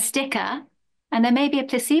sticker, and there may be a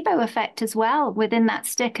placebo effect as well within that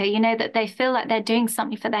sticker, that they feel like they're doing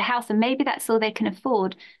something for their health, and maybe that's all they can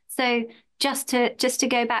afford. So just to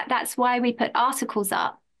go back, that's why we put articles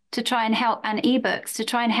up to try and help, and ebooks to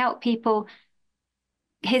try and help people.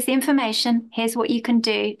 Here's the information. Here's what you can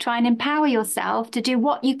do. Try and empower yourself to do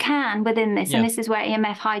what you can within this. And this is where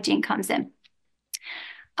EMF hygiene comes in.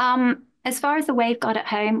 As far as the WaveGuard at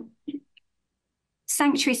home,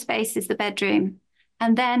 sanctuary space is the bedroom.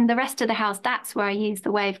 And then the rest of the house, that's where I use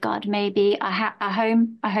the WaveGuard, maybe a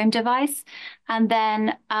home device. And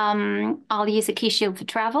then I'll use a key shield for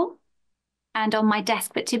travel and on my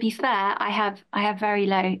desk. But to be fair, I have very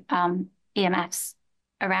low EMFs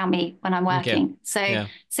around me when I'm working. So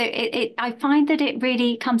I find that it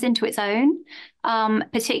really comes into its own,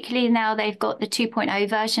 particularly now they've got the 2.0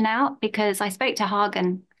 version out, because I spoke to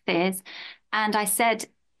Hagen Fears and I said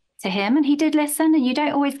to him, and he did listen, and you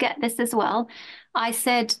don't always get this as well. I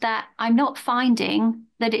said that I'm not finding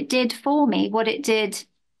that it did for me what it did,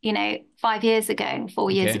 5 years ago,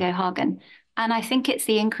 4 years ago, Hagen. And I think it's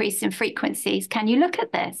the increase in frequencies. Can you look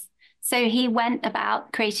at this? So he went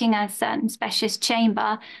about creating a certain specialist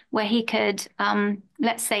chamber where he could,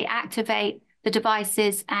 let's say, activate the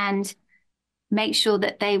devices and make sure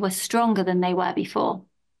that they were stronger than they were before.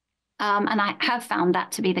 And I have found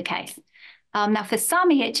that to be the case. Now, for some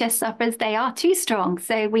EHS sufferers, they are too strong.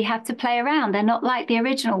 So we have to play around. They're not like the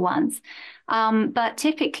original ones. But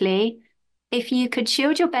typically, if you could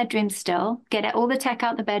shield your bedroom still, get all the tech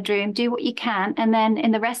out the bedroom, do what you can, and then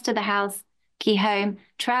in the rest of the house, key home,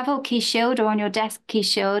 travel key shield, or on your desk key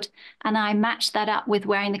shield. And I match that up with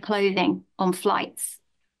wearing the clothing on flights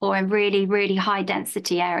or in really, really high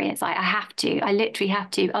density areas. I have to, I literally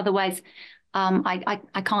have to. Otherwise,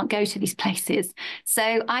 I can't go to these places.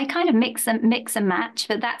 So I kind of mix and match,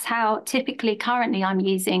 but that's how typically currently I'm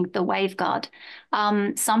using the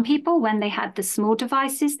WaveGuard. Some people, when they had the small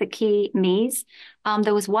devices, the Key Me's,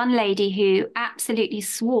 there was one lady who absolutely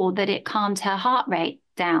swore that it calmed her heart rate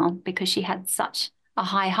down because she had such a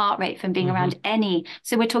high heart rate from being around any.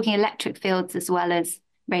 So we're talking electric fields as well as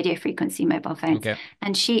radio frequency mobile phones.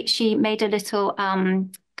 And she made a little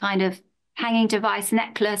kind of hanging device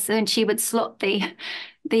necklace, and she would slot the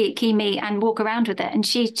Key Me and walk around with it. And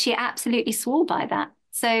she absolutely swore by that.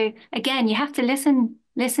 So again, you have to listen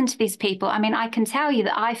to these people. I mean, I can tell you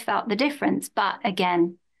that I felt the difference, but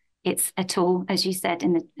again, it's a tool, as you said,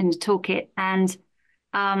 in the toolkit. And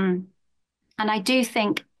I do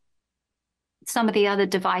think some of the other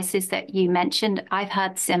devices that you mentioned, I've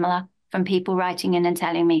heard similar from people writing in and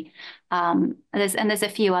telling me. There's a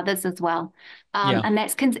few others as well. Yeah. And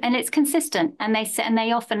it's consistent. And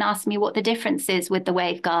they often ask me what the difference is with the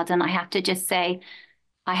waveguard. And I have to just say,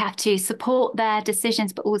 I have to support their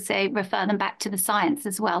decisions, but also refer them back to the science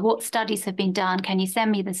as well. What studies have been done? Can you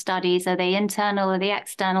send me the studies? Are they internal? Are they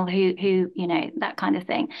external? Who, that kind of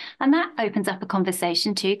thing. And that opens up a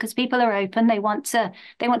conversation too, because people are open. They want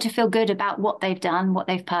to feel good about what they've done, what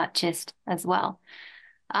they've purchased as well.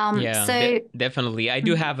 Yeah, definitely. I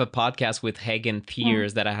do Mm, have a podcast with Hagen mm,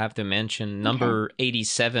 Thiers that I have to mention, okay. number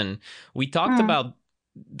 87. We talked Mm, about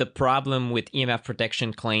the problem with EMF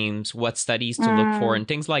protection claims, what studies to look for, mm, and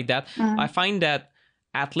things like that. I mm, find that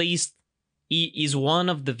at least he is one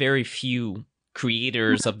of the very few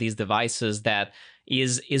creators mm. of these devices that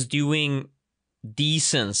is doing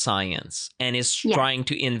decent science and is Yeah, trying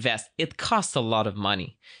to invest. It costs a lot of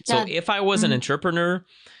money. it So does. if I was an Mm, entrepreneur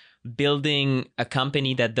building a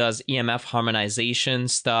company that does EMF harmonization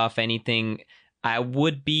stuff, anything, I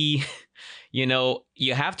would be,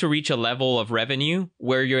 you have to reach a level of revenue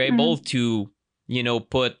where you're able mm, to,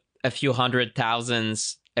 put a few hundred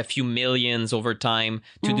thousands, a few millions over time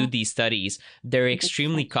to do mm. these studies. They're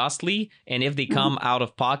extremely 100%. costly. And if they Mm, come out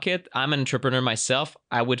of pocket, I'm an entrepreneur myself,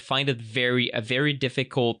 I would find it a very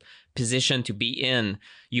difficult position to be in.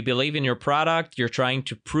 You believe in your product, you're trying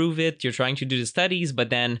to prove it, you're trying to do the studies, but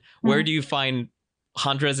then where mm. do you find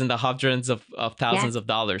hundreds and the hundreds of Yeah. thousands of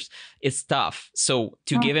dollars? It's tough. So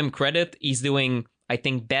to Mm, give him credit, he's doing, I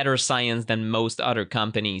think, better science than most other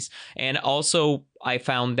companies. And also, I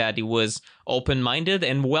found that he was open-minded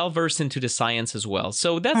and well-versed into the science as well.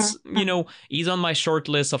 So mm, that's, mm, he's on my short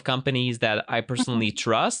list of companies that I personally mm,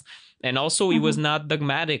 trust. And also, he was mm. not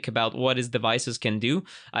dogmatic about what his devices can do.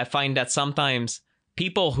 I find that sometimes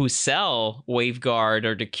people who sell WaveGuard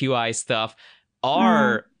or the QI stuff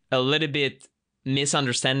Mm. are a little bit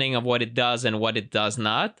misunderstanding of what it does and what it does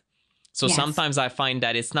not. So Yes. sometimes I find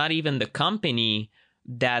that it's not even the company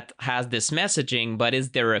that has this messaging, but it's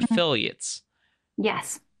their Mm. affiliates.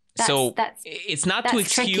 Yes. That's So that's it's not to that's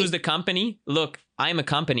excuse tricky. the company. Look, I'm a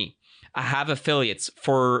company. I have affiliates.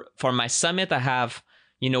 For my summit, I have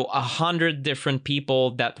 100 different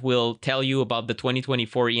people that will tell you about the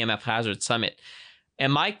 2024 EMF Hazard Summit.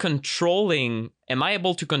 Am I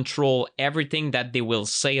able to control everything that they will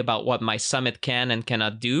say about what my summit can and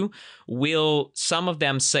cannot do? Will some of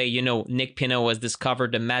them say, Nick Pino has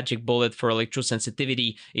discovered the magic bullet for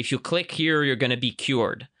electrosensitivity. If you click here, you're going to be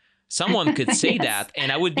cured. Someone could say Yes. that,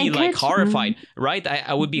 and I would They be like could. horrified, Mm, right?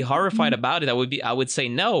 I would be horrified mm, about it. I would say,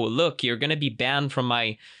 no, look, you're going to be banned from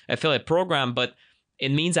my affiliate program, but it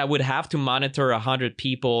means I would have to monitor 100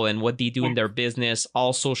 people and what they do in yes. their business,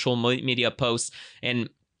 all social media posts. And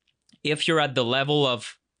if you're at the level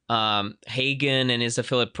of Hagen and his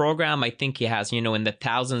affiliate program, I think he has, in the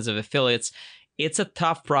thousands of affiliates. It's a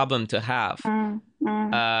tough problem to have. Mm,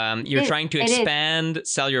 mm. You're trying to It is. expand,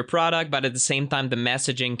 sell your product, but at the same time, the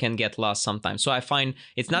messaging can get lost sometimes. So I find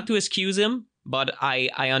it's not to excuse him, but I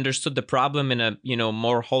understood the problem in a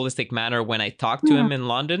more holistic manner when I talked to Mm, him in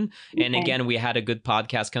London. And okay. again, we had a good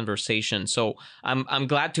podcast conversation. So I'm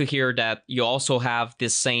glad to hear that you also have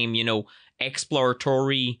this same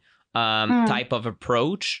exploratory Mm, type of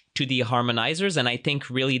approach to the harmonizers, and I think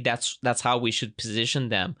really that's how we should position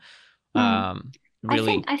them. mm. Um, I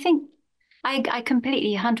think really, I think I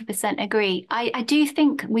completely 100% agree. I do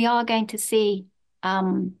think we are going to see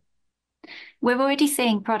we're already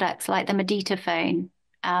seeing products like the Medita phone.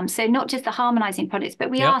 So not just the harmonizing products, but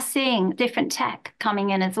we are yep, seeing different tech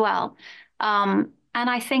coming in as well. And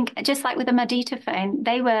I think just like with the Medita phone,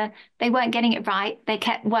 they weren't getting it right. They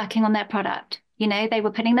kept working on their product. They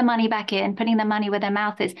were putting the money back in, putting the money where their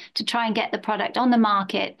mouth is to try and get the product on the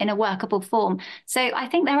market in a workable form. So I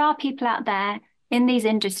think there are people out there in these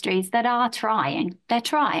industries that are trying. They're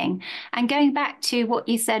trying. And going back to what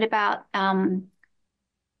you said about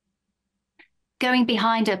going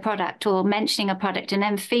behind a product or mentioning a product and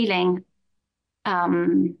then feeling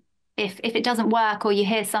um, if it doesn't work or you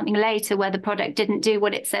hear something later where the product didn't do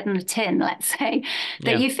what it said on the tin, let's say,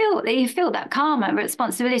 that yeah, you feel that karma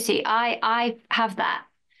responsibility. I have that.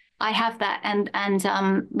 I have that,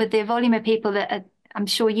 and with the volume of people that I'm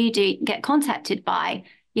sure you do get contacted by,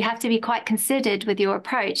 you have to be quite considered with your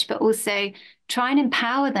approach, but also try and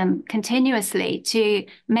empower them continuously to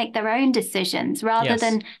make their own decisions rather yes.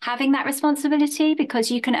 than having that responsibility because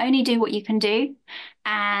you can only do what you can do,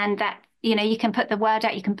 and that you can put the word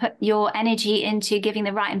out, you can put your energy into giving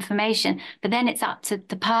the right information, but then it's up to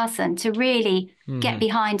the person to really get Hmm.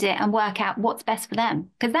 behind it and work out what's best for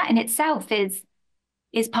them because that in itself is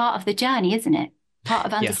part of the journey, isn't it? part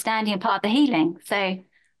of Yeah. understanding and part of the healing. So,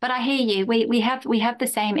 but I hear you. We have the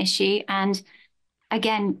same issue, and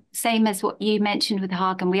again, same as what you mentioned with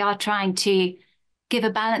Hagen, we are trying to give a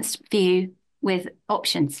balanced view with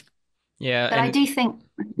options. Yeah, But I and do think,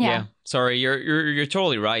 yeah. yeah, sorry, you're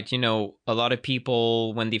totally right. You know, a lot of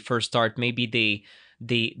people when they first start, maybe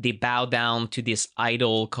they bow down to this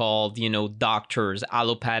idol called, you know, doctors,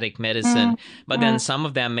 allopathic medicine. Mm, But then mm. some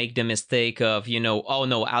of them make the mistake of, you know, oh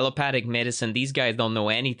no, allopathic medicine, these guys don't know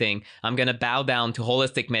anything. I'm gonna bow down to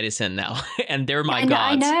holistic medicine now, and they're Yeah, my I know,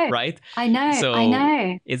 I gods, know, right? I know, I So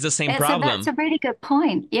know. it's the same That's problem. a really good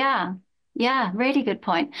point. Yeah. Yeah, really good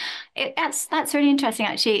point. That's really interesting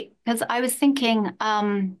actually, because I was thinking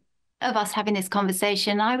of us having this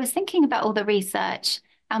conversation. I was thinking about all the research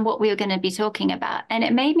and what we were going to be talking about. And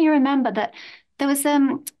it made me remember that there was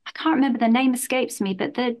I can't remember, the name escapes me,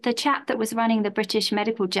 but the chap that was running the British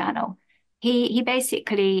Medical Journal, he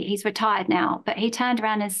basically he's retired now, but he turned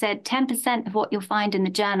around and said 10% of what you'll find in the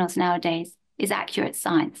journals nowadays is accurate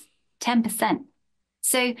science. 10%.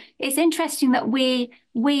 So it's interesting that we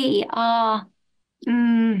are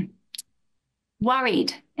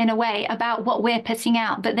worried in a way about what we're putting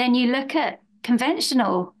out, but then you look at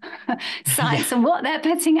conventional Yeah. science and what they're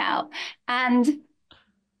putting out, and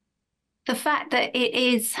the fact that it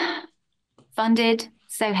is funded,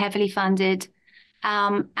 so heavily funded,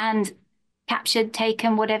 and captured,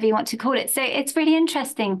 taken, whatever you want to call it. So it's really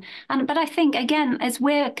interesting. And but I think again, as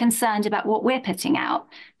we're concerned about what we're putting out,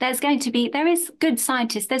 there is good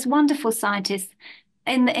scientists, there's wonderful scientists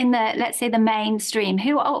in the let's say the mainstream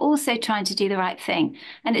who are also trying to do the right thing.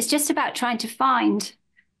 And it's just about trying to find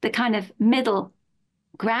the kind of middle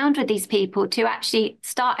ground with these people to actually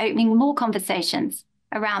start opening more conversations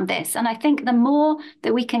around this. And I think the more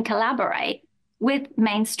that we can collaborate with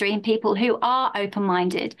mainstream people who are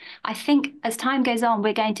open-minded, I think as time goes on,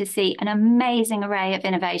 we're going to see an amazing array of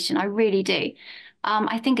innovation. I really do.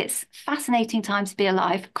 I think it's fascinating time to be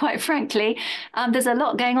alive, quite frankly. There's a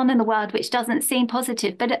lot going on in the world which doesn't seem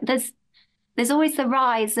positive, but there's always the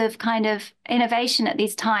rise of kind of innovation at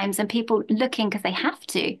these times and people looking because they have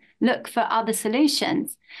to look for other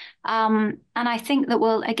solutions. And I think that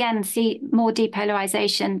we'll again see more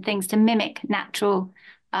depolarization, things to mimic natural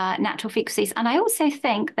frequencies. And I also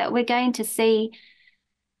think that we're going to see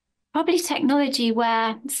probably technology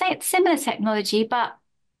where, say it's similar technology, but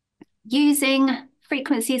using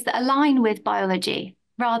frequencies that align with biology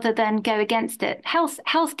rather than go against it.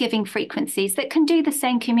 Health giving frequencies that can do the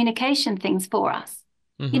same communication things for us.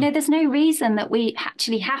 You Hmm. know, there's no reason that we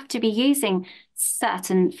actually have to be using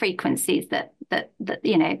certain frequencies that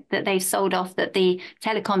you know that they've sold off that the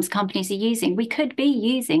telecoms companies are using. We could be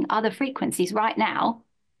using other frequencies right now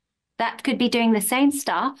that could be doing the same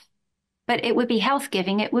stuff, but it would be health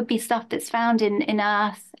giving. It would be stuff that's found in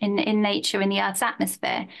Earth, in nature, in the Earth's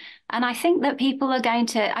atmosphere. And I think that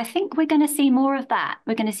I think we're going to see more of that.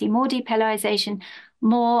 We're going to see more depolarization,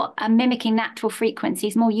 more mimicking natural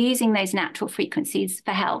frequencies, more using those natural frequencies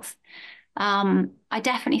for health. I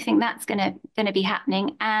definitely think that's going to be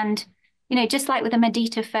happening. And you know, just like with a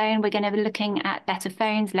Medita phone, we're going to be looking at better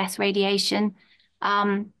phones, less radiation.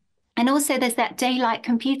 Um, and also, there's that Daylight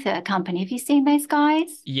Computer company. Have you seen those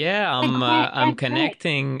guys? Yeah, They're great. I'm They're great.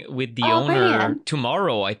 connecting with the Oh, owner brilliant.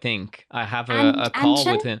 tomorrow, I think. I have And a call Anjan?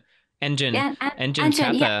 with him. Engine Yeah, Engine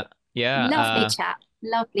Anjan, yeah, Chata. Yeah. lovely chap.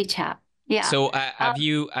 Lovely chap. Yeah. So Um, have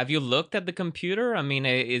you looked at the computer? I mean,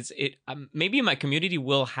 is it maybe my community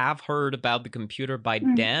will have heard about the computer by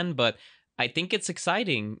mm, then, but I think it's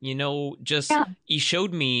exciting. You know, just yeah. he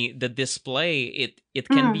showed me the display. It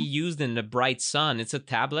can be Mm, used in the bright sun. It's a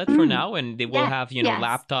tablet for mm, now, and they will yes, have, you know, yes.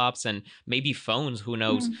 laptops and maybe phones. Who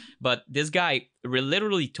knows? Mm, But this guy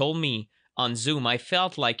literally told me on Zoom. I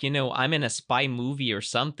felt like, you know, I'm in a spy movie or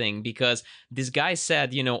something because this guy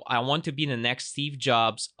said, you know, I want to be the next Steve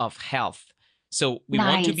Jobs of health. So we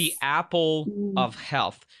want to be nice. Apple Mm, of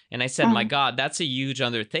health. And I said, my mm, God, that's a huge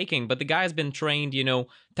undertaking. But the guy has been trained, you know,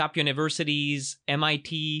 top universities,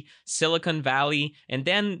 MIT, Silicon Valley, and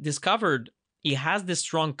then discovered he has this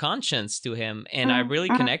strong conscience to him. And I mm, really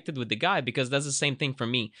mm, connected with the guy because that's the same thing for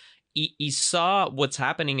me. He saw what's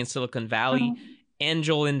happening in Silicon Valley, mm,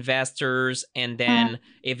 angel investors, and mm, then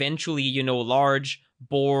eventually, you know, large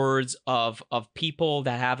boards of people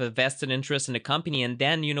that have a vested interest in the company, and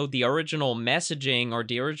then, you know, the original messaging or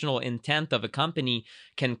the original intent of a company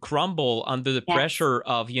can crumble under the yes. pressure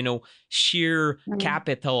of, you know, sheer Mm,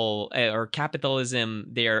 capital or capitalism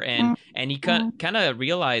there. mm, And he mm, kind of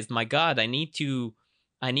realized, my God, I need to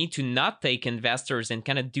not take investors and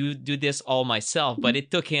kind of do this all myself. But mm,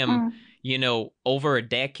 it took him, mm, you know, over a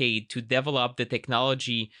decade to develop the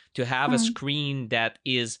technology to have a mm, screen that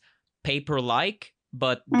is paper-like,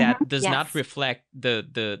 but that does not Yes. reflect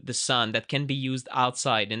the sun, that can be used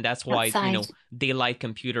outside, and that's why, you know, Outside. daylight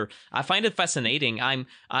computer. I find it fascinating. Mm,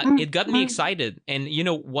 It got me mm. excited, and you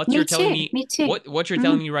know what Me you're telling too. me, Me too. what you're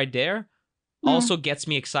telling Mm, me right there mm, also gets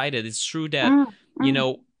me excited. It's true that, mm, you mm,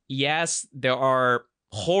 know, yes, there are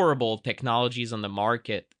horrible technologies on the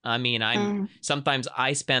market. I mean, mm. sometimes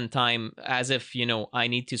I spend time, as if, you know, I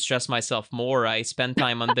need to stress myself more. I spend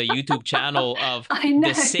time on the YouTube channel of I the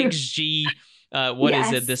know. 6G, what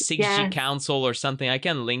is it, the Yes. 6G Yes. Council or something. I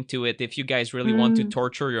can link to it if you guys really want to Mm,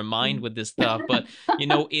 torture your mind mm. with this stuff. But, you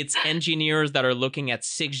know, it's engineers that are looking at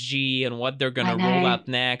 6G and what they're going I to roll know. out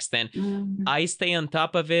next. And Mm, I stay on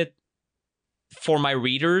top of it for my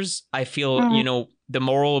readers. I feel, you mm. know, the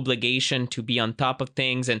moral obligation to be on top of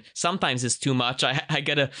things, and sometimes it's too much. I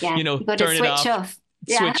gotta, Yeah. you know, You got to turn it switch off, off.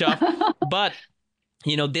 Yeah. switch off. But,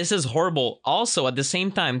 you know, this is horrible. Also, at the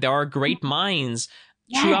same time, there are great Mm. minds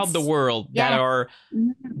throughout the Yes. world Yeah.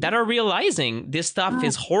 Mm, that are realizing this stuff mm,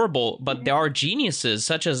 is horrible, but there mm, are geniuses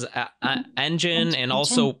such as mm. Engine, and Engine.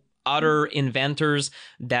 also other inventors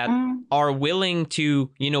that Mm, are willing to,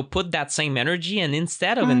 you know, put that same energy, and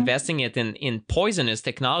instead of mm. investing it in poisonous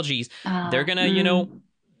technologies, they're gonna, you know,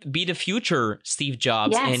 Mm. be the future Steve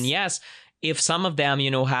Jobs. And Yes. yes, if some of them,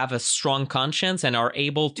 you know, have a strong conscience and are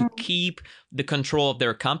able to Mm, keep the control of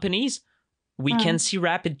their companies, we can mm. see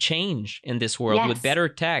rapid change in this world with Yes. better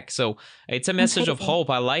tech. So it's a message of Completely. hope.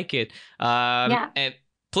 I like it. Yeah. And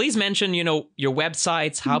please mention, you know, your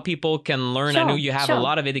websites, how Mm. people can learn. I know Sure. you have a Sure.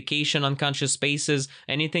 lot of education on conscious spaces.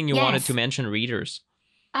 Anything you wanted to Yes. mention, readers?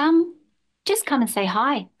 Um, just come and say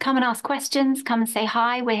hi. Come and ask questions. Come and say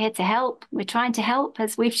hi. We're here to help. We're trying to help,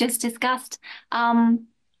 as we've just discussed. Um,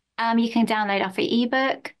 you can download our free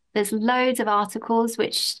ebook. There's loads of articles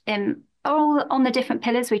which are all on the different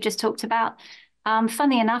pillars we just talked about.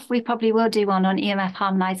 Funny enough, we probably will do one on EMF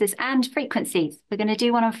harmonizers and frequencies. We're going to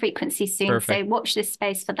do one on frequencies soon, so Perfect. watch this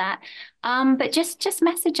space for that. But just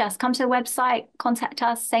message us, come to the website, contact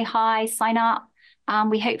us, say hi, sign up.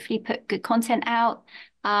 We hopefully put good content out.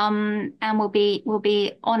 And we'll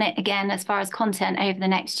be on it again as far as content over the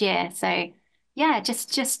next year. So yeah,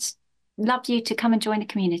 just love you to come and join the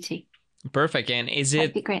community. Perfect. And is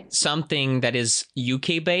That'd it be great. something that is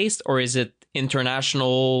UK based, or is it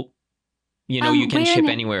international? You know, you can We're ship in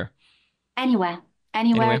anywhere. anywhere,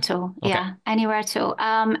 anywhere Anywhere? at all. Okay. Yeah, anywhere at all.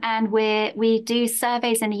 And we do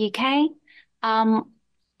surveys in the UK.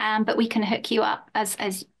 But we can hook you up as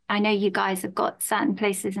I know you guys have got certain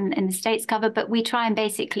places in the States covered, but we try and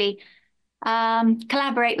basically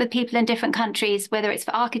collaborate with people in different countries, whether it's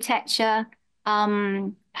for architecture,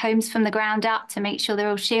 homes from the ground up to make sure they're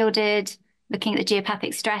all shielded, looking at the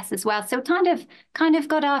geopathic stress as well. So kind of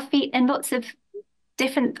got our feet in lots of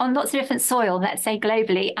different soil, let's say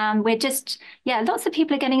globally. We're just, yeah, lots of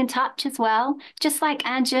people are getting in touch as well. Just like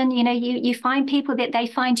Anjan, you know, you find people that they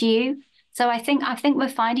find you. So I think we're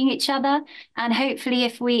finding each other. And hopefully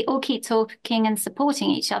if we all keep talking and supporting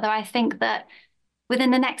each other, I think that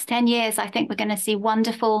within the next 10 years, I think we're going to see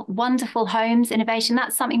wonderful, wonderful homes, innovation.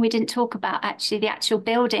 That's something we didn't talk about, actually, the actual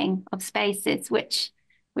building of spaces, which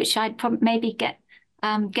I'd maybe get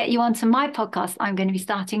you onto my podcast. I'm going to be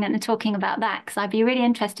starting and talking about that because I'd be really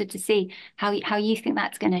interested to see how you think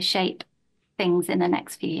that's going to shape things in the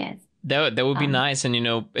next few years. That would be Um, nice, and you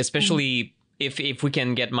know, mm. especially if we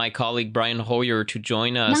can get my colleague Brian Hoyer to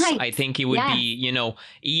join us, I Nice. think he would Yes. be, you know,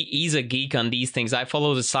 he's a geek on these things. I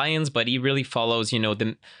follow the science, but he really follows, you know,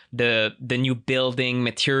 the new building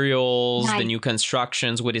materials, the Nice. new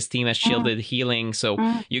constructions with his team at Mm, Shielded Healing. So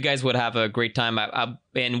mm. you guys would have a great time.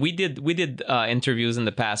 And we did interviews in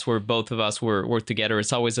the past where both of us were together.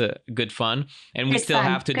 It's always a good fun, and we Good still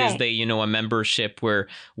have fun. to this Great. day, you know, a membership where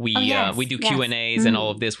Oh, we yes. do Q and Yes. A's and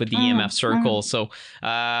all of this with the EMF circle. Mm. So,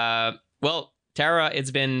 well, Tara,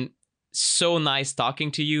 it's been so nice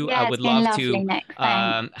talking to you. I Yeah, it's would been love lovely, to Nick.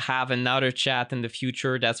 Thanks. have another chat in the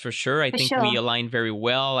future. That's for sure. I For think we sure. align very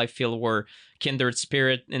well. I feel we're kindred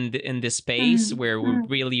spirit in this space Mm, where we mm.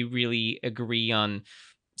 really, really agree on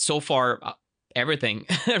so far. Everything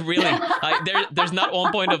really there's not one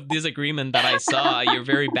point of disagreement that I saw. You're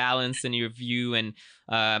very balanced in your view, and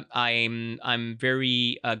I'm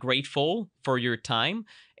very grateful for your time,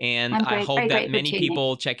 and I'm I great, hope very that grateful many to Nick.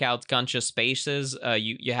 people check out Conscious Spaces.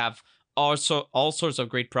 You have also all sorts of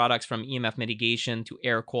great products, from EMF mitigation to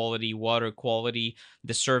air quality, water quality,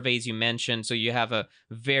 the surveys you mentioned. So you have a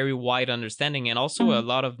very wide understanding, and also a Mm.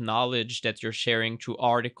 lot of knowledge that you're sharing through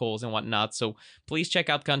articles and whatnot. So please check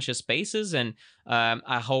out Conscious Spaces, and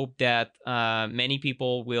I hope that many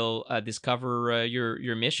people will discover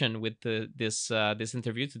your mission with this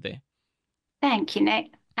interview today. Thank you, Nick.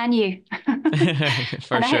 And you.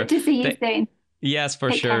 For And I sure. hope to see you soon. Yes, for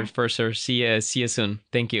Take sure. care. For sure. See you soon.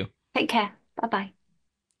 Thank you. Take care. Bye-bye.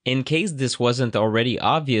 In case this wasn't already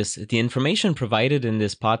obvious, the information provided in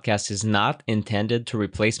this podcast is not intended to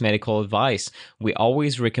replace medical advice. We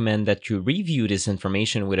always recommend that you review this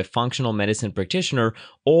information with a functional medicine practitioner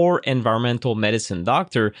or environmental medicine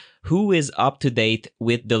doctor who is up to date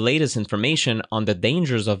with the latest information on the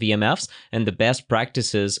dangers of EMFs and the best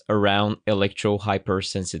practices around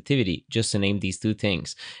electro-hypersensitivity, just to name these two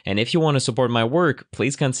things. And if you want to support my work,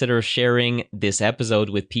 please consider sharing this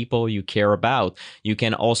episode with people you care about. You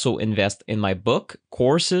can also invest in my book,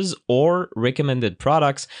 courses, or recommended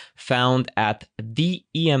products found at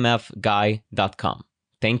theemfguy.com.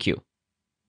 Thank you.